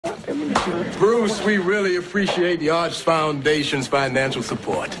Bruce, we really appreciate the Arts Foundation's financial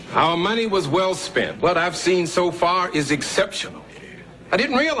support. Our money was well spent. What I've seen so far is exceptional. I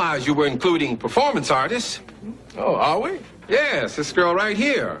didn't realize you were including performance artists. Oh, are we? Yes, this girl right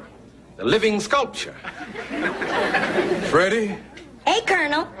here. The living sculpture. Freddie? Hey,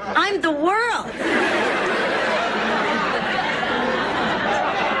 Colonel. I'm the world.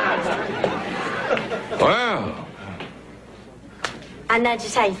 Wow. I know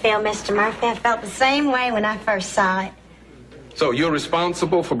just how you feel, Mr. Murphy. I felt the same way when I first saw it. So you're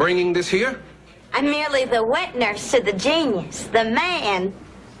responsible for bringing this here? I'm merely the wet nurse to the genius, the man,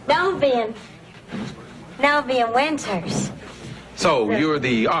 Novian Winters. So you're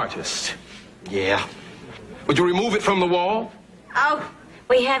the artist? Yeah. Would you remove it from the wall? Oh,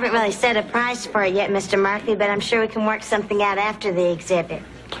 we haven't really set a price for it yet, Mr. Murphy, but I'm sure we can work something out after the exhibit.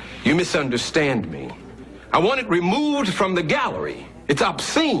 You misunderstand me. I want it removed from the gallery. It's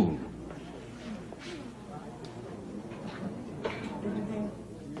obscene.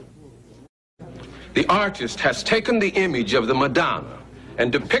 The artist has taken the image of the Madonna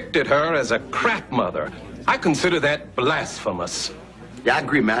and depicted her as a crack mother. I consider that blasphemous. Yeah, I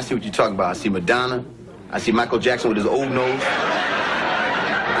agree, man. I see what you're talking about. I see Madonna. I see Michael Jackson with his old nose.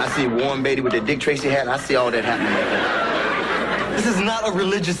 I see Warren Beatty with the Dick Tracy hat. I see all that happening right there. This is not a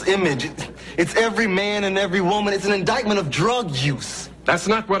religious image. It's every man and every woman. It's an indictment of drug use. That's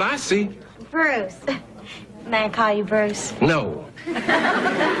not what I see. Bruce. May I call you Bruce? No.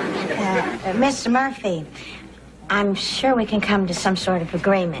 Mr. Murphy, I'm sure we can come to some sort of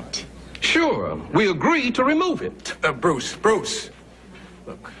agreement. Sure, we agree to remove it. Bruce,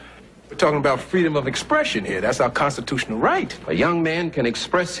 look, we're talking about freedom of expression here. That's our constitutional right. A young man can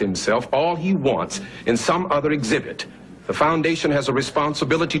express himself all he wants in some other exhibit. The foundation has a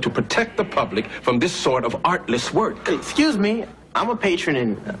responsibility to protect the public from this sort of artless work. Excuse me, I'm a patron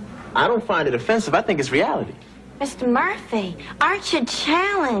and I don't find it offensive. I think it's reality. Mr. Murphy, art should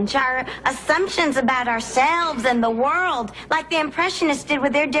challenge our assumptions about ourselves and the world, like the Impressionists did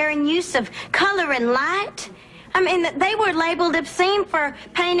with their daring use of color and light. I mean, they were labeled obscene for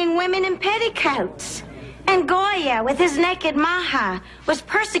painting women in petticoats. And Goya, with his naked Maha, was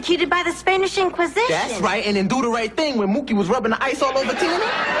persecuted by the Spanish Inquisition. That's right, and in Do the Right Thing, when Mookie was rubbing the ice all over Tina.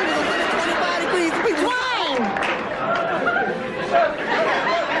 Wayne!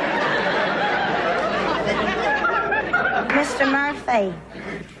 Mr. Murphy,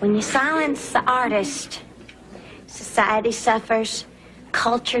 when you silence the artist, society suffers,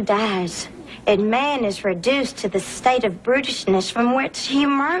 culture dies, and man is reduced to the state of brutishness from which he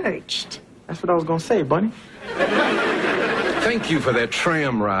emerged. That's what I was gonna say, Bunny. Thank you for that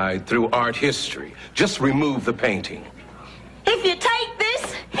tram ride through art history. Just remove the painting. If you take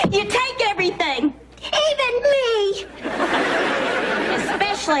this, you take everything. Even me.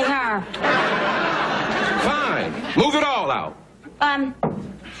 Especially her. Fine. Move it all out. On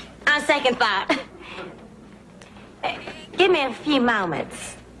second thought. Give me a few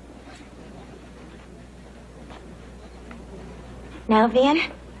moments.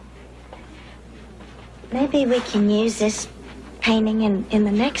 Novian? Maybe we can use this painting in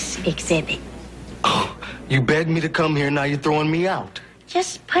the next exhibit. Oh, you begged me to come here, now you're throwing me out.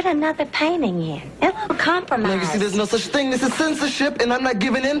 Just put another painting in. A little compromise. Legacy, there's no such thing. This is censorship, and I'm not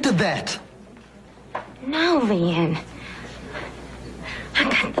giving in to that. Novian. I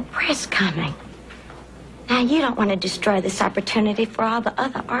got the press coming. Now, you don't want to destroy this opportunity for all the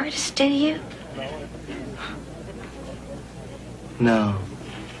other artists, do you? No.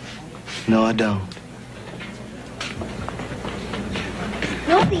 No, I don't.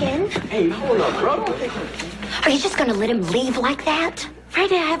 Novian? Hey, hold up, bro. Are you just going to let him leave like that?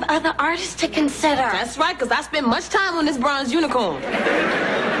 Freddie, I have other artists to consider. That's right, because I spent much time on this bronze unicorn.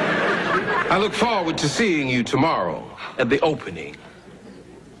 I look forward to seeing you tomorrow at the opening.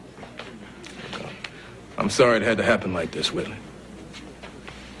 I'm sorry it had to happen like this, Whitley.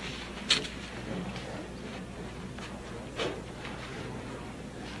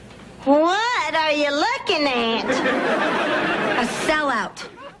 What are you looking at? A sellout.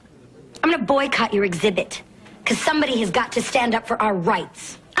 I'm gonna boycott your exhibit, because somebody has got to stand up for our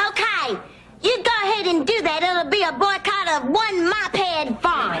rights. Okay, you go ahead and do that. It'll be a boycott of one moped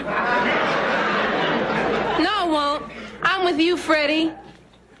fine. No, it won't. I'm with you, Freddie.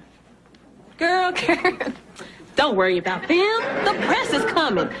 Girl, don't worry about them. The press is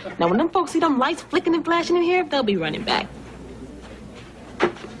coming. Now, when them folks see them lights flicking and flashing in here, they'll be running back.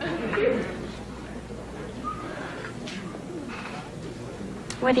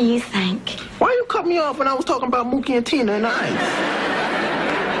 What do you think? Why you cut me off when I was talking about Mookie and Tina and the ice?